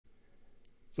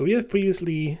So we have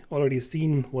previously already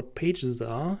seen what pages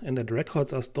are and that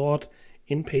records are stored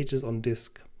in pages on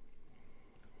disk.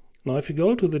 Now if you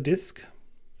go to the disk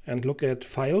and look at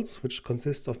files, which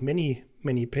consist of many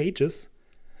pages,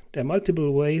 there are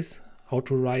multiple ways how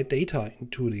to write data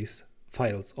into these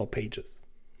files or pages.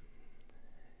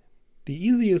 The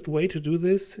easiest way to do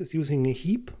this is using a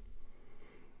heap,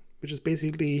 which is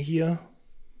basically here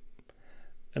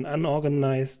an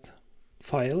unorganized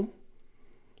file.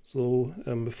 So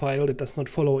a file that does not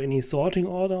follow any sorting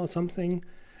order or something.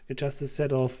 It's just a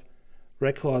set of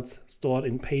records stored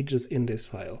in pages in this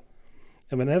file.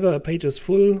 And whenever a page is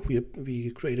full,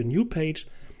 we create a new page.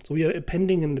 So we are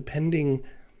appending and appending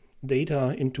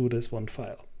data into this one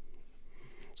file.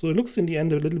 So it looks in the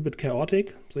end a little bit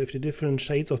chaotic. So if the different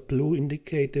shades of blue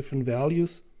indicate different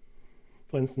values,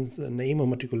 for instance, a name or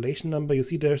matriculation number, you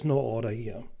see there's no order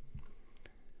here.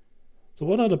 So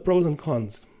what are the pros and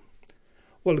cons?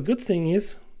 Well, the good thing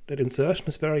is that insertion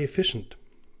is very efficient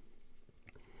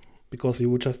because we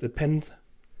would just append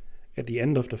at the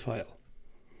end of the file.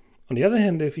 On the other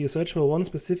hand, if you search for one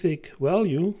specific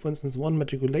value, for instance, one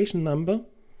matriculation number,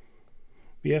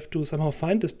 we have to somehow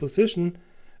find this position,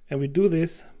 and we do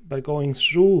this by going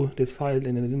through this file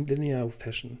in a linear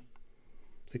fashion,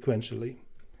 sequentially.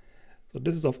 So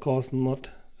this is, of course,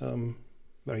 not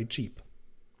very cheap.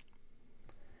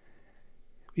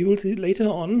 We will see later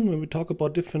on, when we talk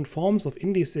about different forms of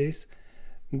indices,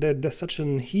 that such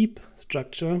a heap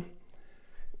structure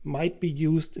might be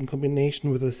used in combination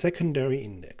with a secondary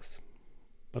index.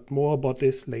 But more about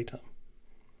this later.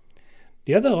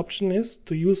 The other option is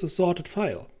to use a sorted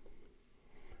file.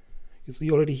 You see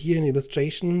already here in the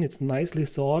illustration, it's nicely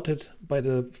sorted by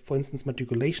the, for instance,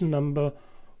 matriculation number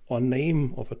or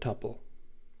name of a tuple.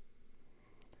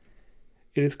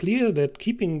 It is clear that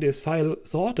keeping this file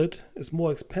sorted is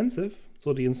more expensive,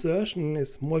 so the insertion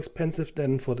is more expensive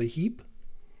than for the heap.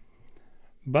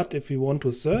 But if we want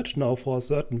to search now for a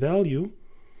certain value,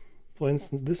 for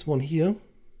instance this one here,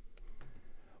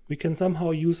 we can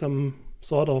somehow use some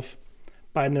sort of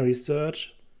binary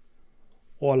search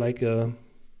or like a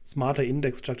smarter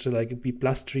index structure like a B+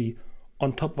 tree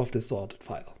on top of the sorted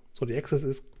file. So the access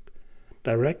is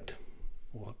direct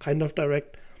or kind of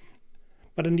direct,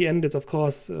 but in the end it's of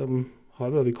course,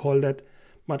 however we call that,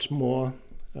 much more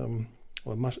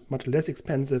or much less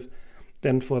expensive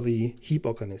than for the heap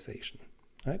organization,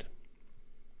 right?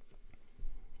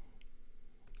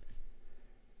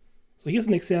 So here's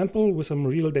an example with some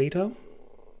real data,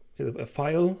 a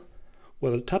file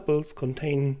where the tuples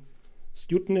contain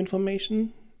student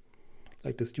information,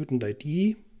 like the student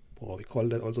ID, or we call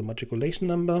that also matriculation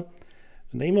number,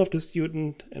 the name of the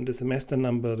student, and the semester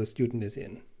number the student is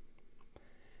in.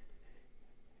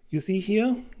 You see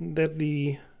here that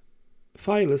the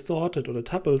file is sorted, or the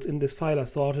tuples in this file are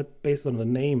sorted based on the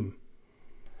name.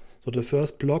 So the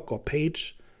first block or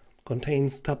page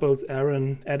contains tuples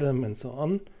Aaron, Adam, and so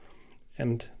on.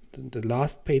 And the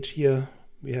last page here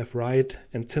we have Wright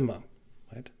and Zimmer,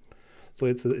 right? So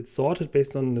it's sorted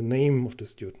based on the name of the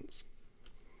students.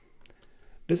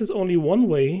 This is only one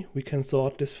way we can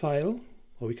sort this file,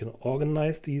 or we can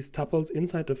organize these tuples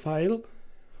inside the file.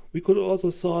 We could also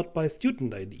sort by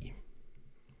student ID.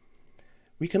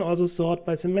 We can also sort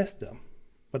by semester.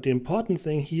 But the important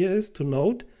thing here is to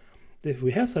note that if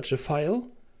we have such a file,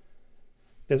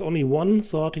 there's only one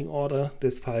sorting order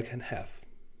this file can have.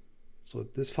 So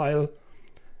this file,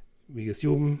 we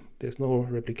assume there's no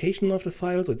replication of the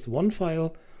file, so it's one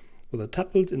file with the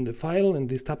tuples in the file, and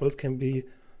these tuples can be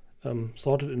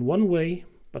sorted in one way,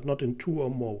 but not in two or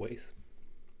more ways.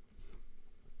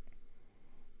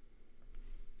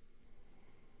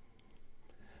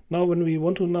 Now when we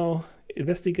want to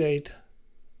investigate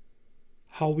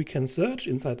how we can search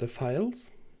inside the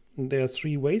files, and there are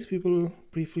three ways we will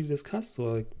briefly discuss,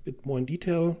 so a bit more in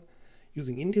detail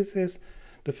using indices.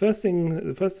 The first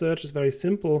search is very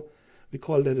simple. We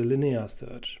call that a linear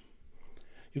search.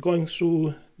 You're going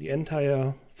through the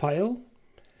entire file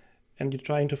and you're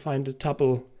trying to find a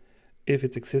tuple if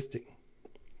it's existing.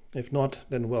 If not,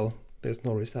 then well, there's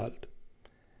no result.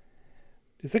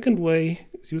 The second way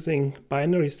is using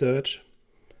binary search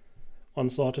on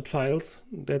sorted files.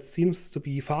 That seems to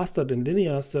be faster than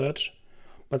linear search,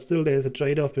 but still there's a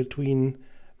trade-off between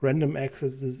random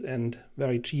accesses and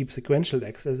very cheap sequential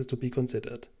accesses to be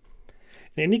considered.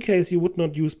 In any case, you would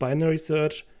not use binary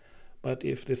search, but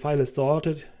if the file is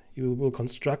sorted, you will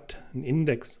construct an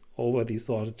index over these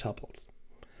sorted tuples.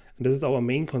 And this is our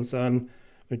main concern when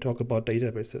we talk about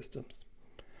database systems.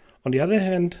 On the other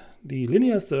hand, the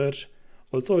linear search,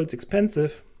 although it's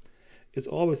expensive, is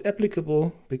always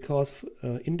applicable because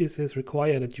indices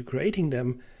require that you're creating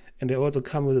them and they also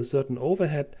come with a certain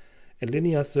overhead, and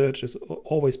linear search is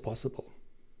always possible.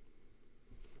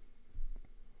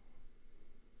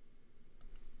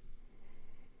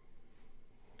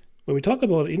 When we talk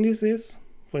about indices,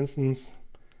 for instance,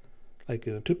 like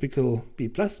a typical B+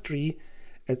 tree,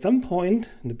 at some point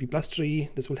in the B+ tree,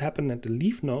 this will happen at the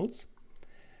leaf nodes,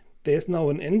 there is now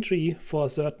an entry for a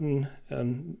certain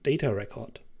data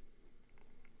record.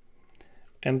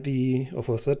 And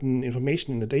for certain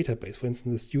information in the database, for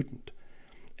instance, the student.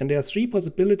 And there are three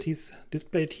possibilities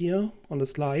displayed here on the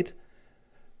slide.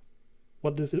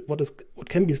 What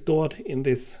can be stored in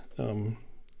this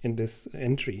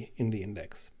entry in the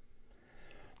index?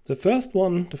 The first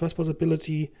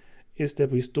possibility is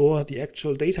that we store the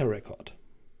actual data record.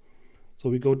 So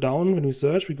we go down, when we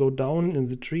search, we go down in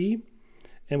the tree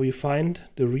and we find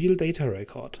the real data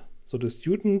record. So the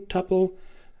student tuple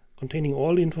containing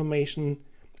all the information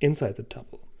inside the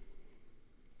tuple.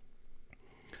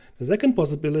 The second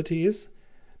possibility is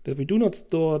that we do not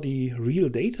store the real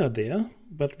data there,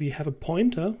 but we have a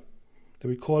pointer that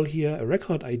we call here a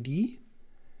record ID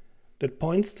that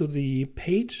points to the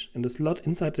page and the slot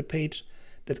inside the page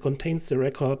that contains the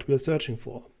record we are searching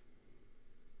for.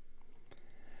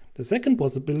 The third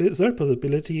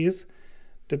possibility is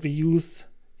that we use,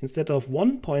 instead of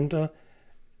one pointer,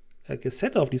 like a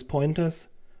set of these pointers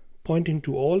pointing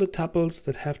to all the tuples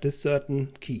that have this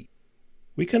certain key.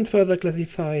 We can further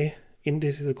classify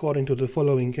indices according to the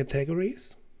following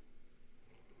categories.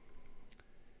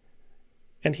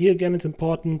 And here again, it's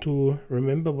important to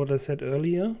remember what I said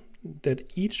earlier,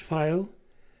 that each file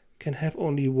can have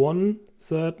only one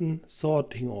certain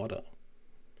sorting order.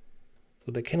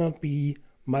 So there cannot be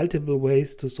multiple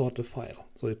ways to sort the file.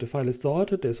 So if the file is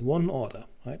sorted, there's one order,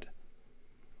 right?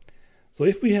 So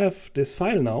if we have this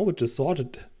file now, which is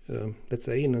sorted, let's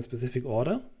say in a specific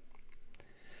order,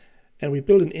 and we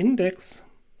build an index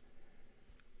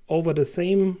over the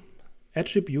same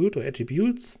attribute or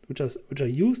attributes which are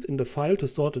used in the file to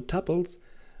sort the tuples,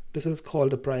 this is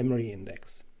called a primary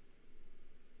index.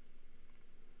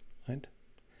 Right?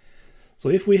 So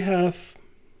if we have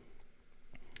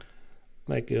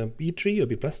like a B tree or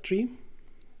B+ tree,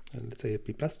 let's say a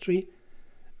B+ tree,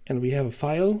 and we have a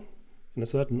file in a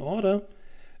certain order,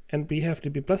 and we have the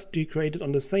B+ tree created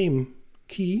on the same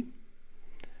key,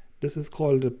 this is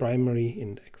called the primary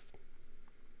index.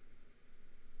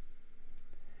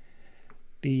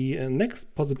 The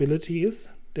next possibility is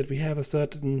that we have a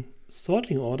certain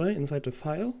sorting order inside the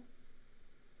file,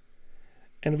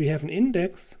 and we have an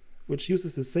index which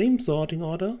uses the same sorting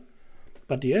order,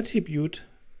 but the attribute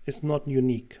is not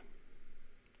unique.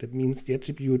 That means the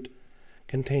attribute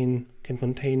can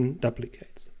contain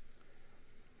duplicates.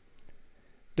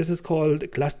 This is called a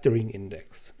clustering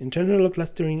index. In general,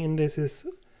 clustering indices,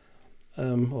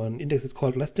 or an index is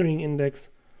called clustering index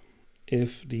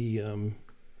if the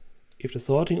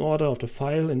sorting order of the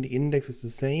file and the index is the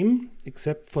same,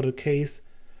 except for the case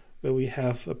where we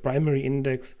have a primary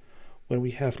index, when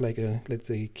we have like a, let's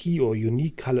say, key or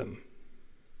unique column.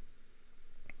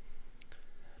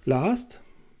 Last,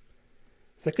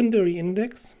 secondary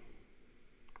index.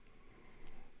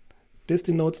 This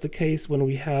denotes the case when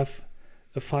we have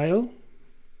a file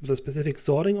with a specific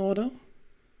sorting order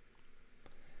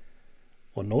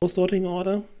or no sorting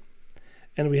order,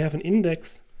 and we have an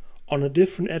index on a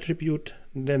different attribute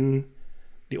than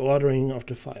the ordering of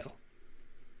the file.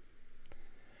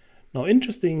 Now,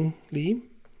 interestingly,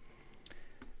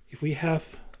 if we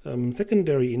have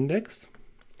secondary index,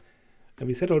 and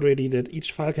we said already that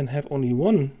each file can have only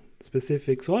one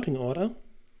specific sorting order,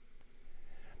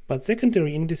 but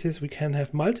secondary indices we can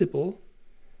have multiple,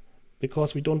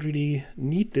 because we don't really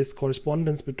need this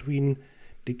correspondence between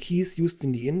the keys used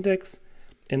in the index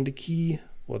and the key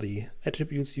or the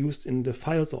attributes used in the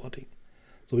file sorting.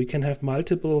 So we can have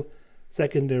multiple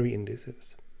secondary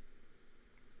indices.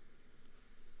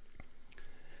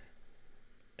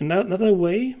 Another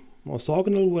way, more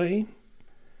orthogonal way,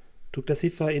 to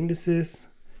classify indices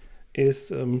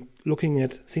is looking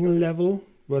at single level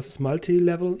versus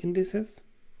multi-level indices.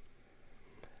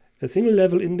 A single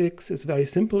level index is a very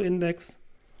simple index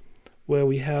where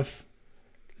we have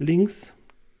links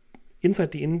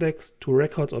inside the index to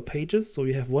records or pages. So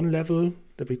we have one level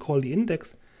that we call the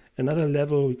index, another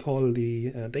level we call the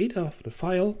data for the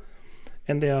file,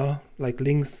 and there are like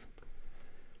links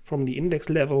from the index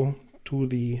level to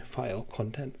the file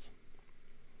contents.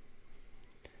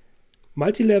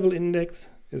 Multi-level index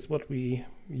is what we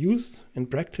use in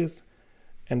practice,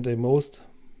 and the most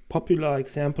popular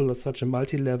example of such a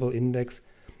multi-level index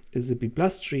is the B+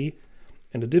 tree.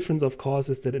 And the difference, of course,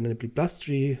 is that in a B+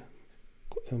 tree,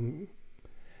 in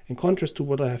contrast to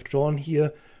what I have drawn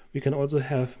here, we can also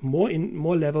have more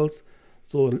levels.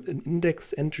 So an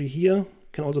index entry here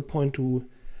can also point to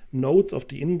nodes of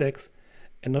the index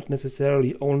and not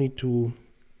necessarily only to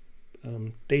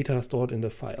data stored in the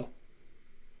file.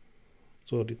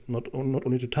 So not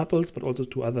only to tuples, but also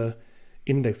to other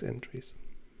index entries.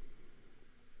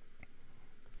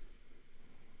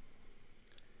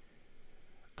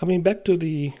 Coming back to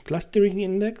the clustering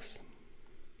index,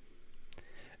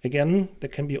 again, there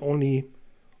can be only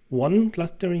one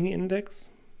clustering index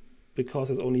because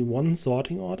there's only one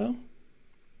sorting order.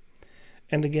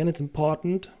 And again, it's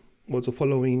important, also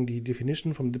following the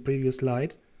definition from the previous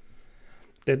slide,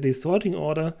 that the sorting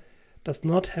order does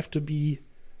not have to be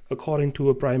according to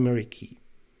a primary key.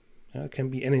 It can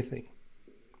be anything.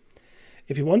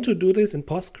 If you want to do this in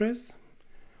Postgres,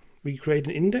 we create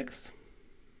an index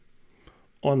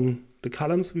on the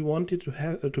columns we want it to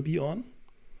have to be on,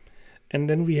 and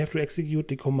then we have to execute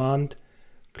the command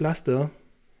cluster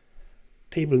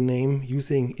table name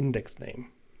using index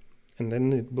name, and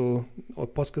then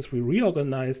Postgres will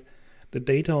reorganize the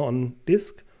data on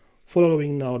disk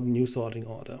following now the new sorting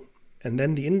order, and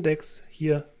then the index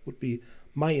here would be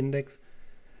my index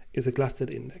is a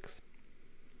clustered index.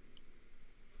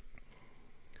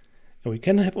 And we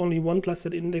can have only one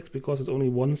clustered index because it's only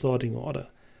one sorting order.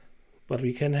 But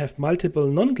we can have multiple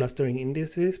non-clustering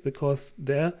indices because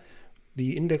there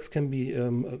the index can be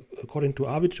according to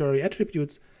arbitrary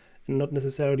attributes and not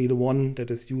necessarily the one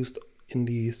that is used in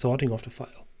the sorting of the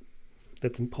file.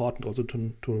 That's important also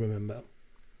to remember.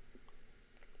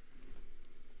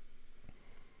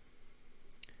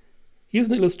 Here's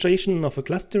an illustration of a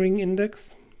clustering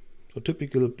index, so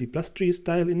typical B+ tree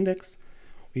style index.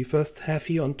 We first have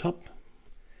here on top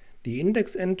the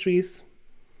index entries,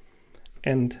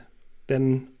 and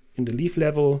then in the leaf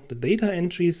level the data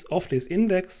entries of this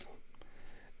index.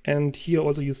 And here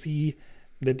also you see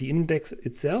that the index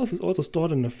itself is also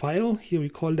stored in a file. Here we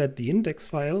call that the index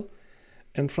file.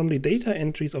 And from the data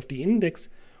entries of the index,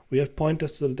 we have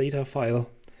pointers to the data file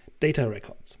data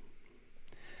records.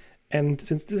 And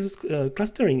since this is a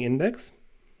clustering index,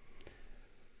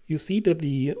 you see that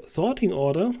the sorting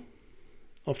order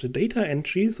of the data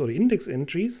entries or the index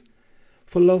entries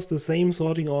follows the same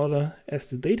sorting order as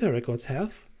the data records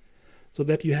have, so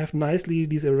that you have nicely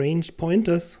these arranged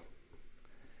pointers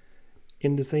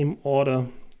in the same order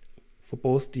for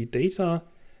both the data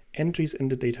entries and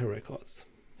the data records.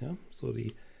 Yeah? So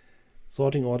the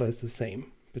sorting order is the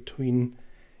same between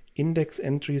index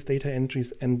entries, data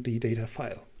entries, and the data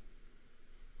file.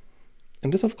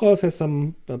 And this, of course, has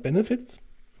some benefits.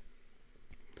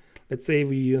 Let's say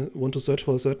we want to search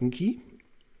for a certain key.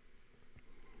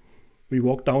 We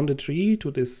walk down the tree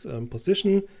to this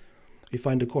position. We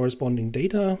find the corresponding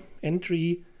data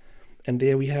entry. And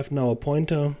there we have now a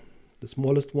pointer, the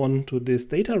smallest one, to this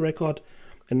data record.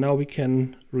 And now we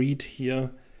can read here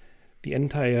the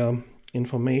entire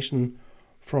information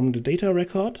from the data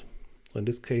record. So in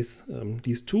this case,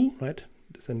 these two, right?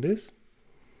 This and this,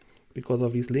 because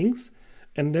of these links.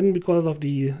 And then because of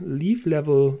the leaf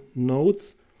level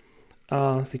nodes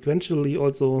are sequentially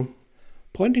also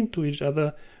pointing to each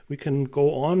other, we can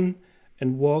go on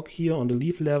and walk here on the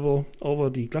leaf level over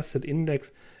the clustered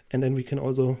index, and then we can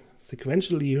also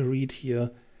sequentially read here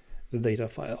the data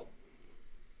file.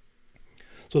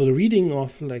 So the reading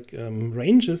of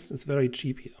ranges is very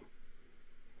cheap here.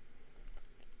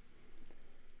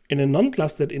 In a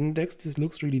non-clustered index, this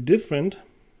looks really different.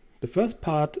 The first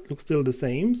part looks still the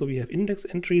same, so we have index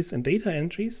entries and data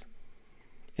entries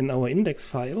in our index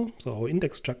file, so our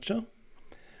index structure.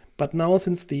 But now,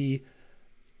 since the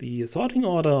sorting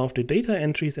order of the data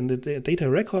entries and the data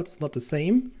records is not the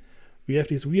same, we have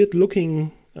these weird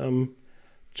looking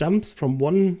jumps from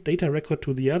one data record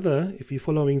to the other if we're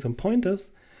following some pointers.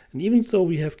 And even so,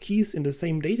 we have keys in the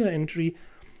same data entry.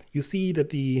 You see that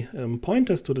the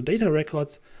pointers to the data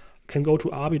records can go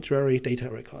to arbitrary data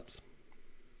records.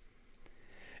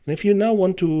 And if you now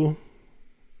want to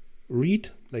read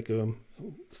like a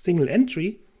single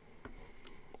entry,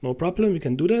 no problem, we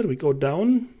can do that. We go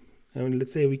down, and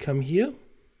let's say we come here.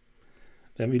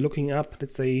 Then we're looking up,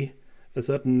 let's say, a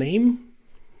certain name,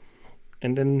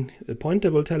 and then the pointer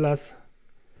will tell us,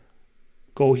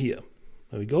 go here.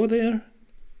 Now we go there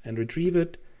and retrieve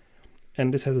it,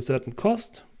 and this has a certain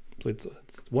cost. So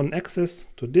it's one access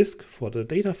to disk for the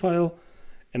data file,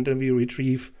 and then we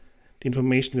retrieve the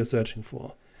information we're searching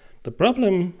for. The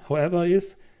problem, however,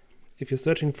 is if you're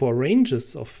searching for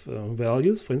ranges of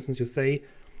values, for instance, you say you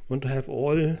want to have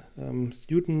all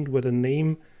student where the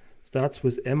name starts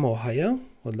with M or higher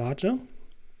or larger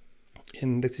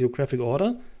in lexicographic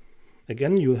order.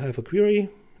 Again, you have a query,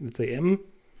 let's say M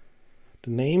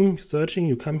the name, searching,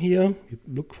 you come here, you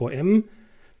look for M,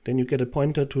 then you get a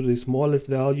pointer to the smallest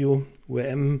value where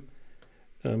M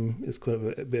is where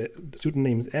the student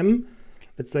name is M.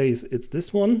 Let's say it's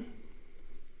this one.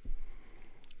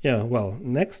 Yeah, well,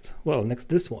 next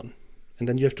this one. And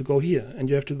then you have to go here, and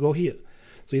you have to go here.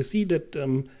 So you see that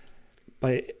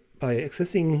by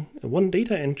accessing one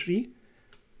data entry,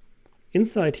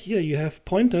 inside here you have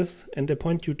pointers, and they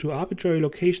point you to arbitrary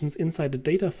locations inside the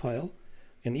data file.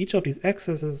 And each of these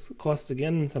accesses costs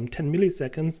again some 10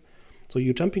 milliseconds. So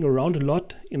you're jumping around a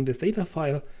lot in this data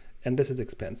file, and this is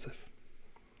expensive.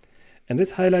 And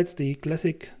this highlights the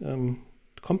classic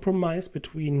compromise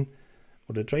between,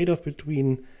 or the trade-off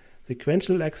between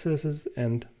sequential accesses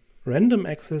and random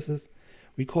accesses.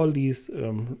 We call these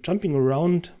jumping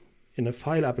around in a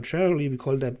file arbitrarily, we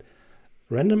call that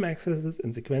random accesses,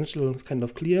 and sequential is kind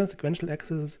of clear, sequential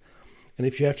accesses. And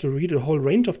if you have to read a whole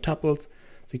range of tuples,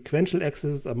 sequential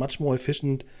accesses are much more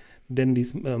efficient than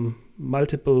these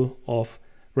multiple of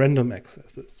random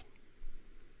accesses.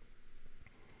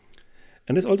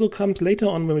 And this also comes later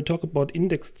on when we talk about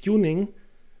index tuning.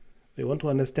 We want to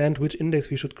understand which index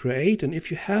we should create. And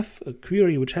if you have a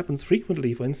query which happens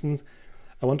frequently, for instance,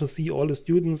 I want to see all the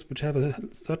students which have a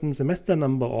certain semester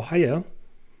number or higher.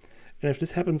 And if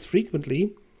this happens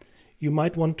frequently, you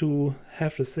might want to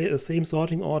have the same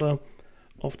sorting order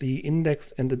of the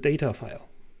index and the data file,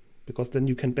 because then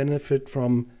you can benefit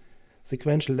from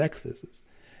sequential accesses.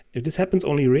 If this happens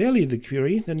only rarely in the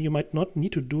query, then you might not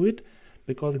need to do it,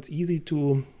 because it's easy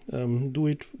to do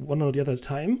it one or the other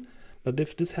time. But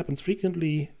if this happens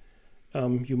frequently,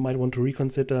 you might want to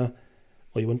reconsider,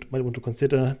 or might want to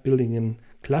consider building in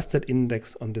clustered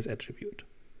index on this attribute.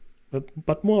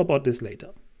 But more about this later.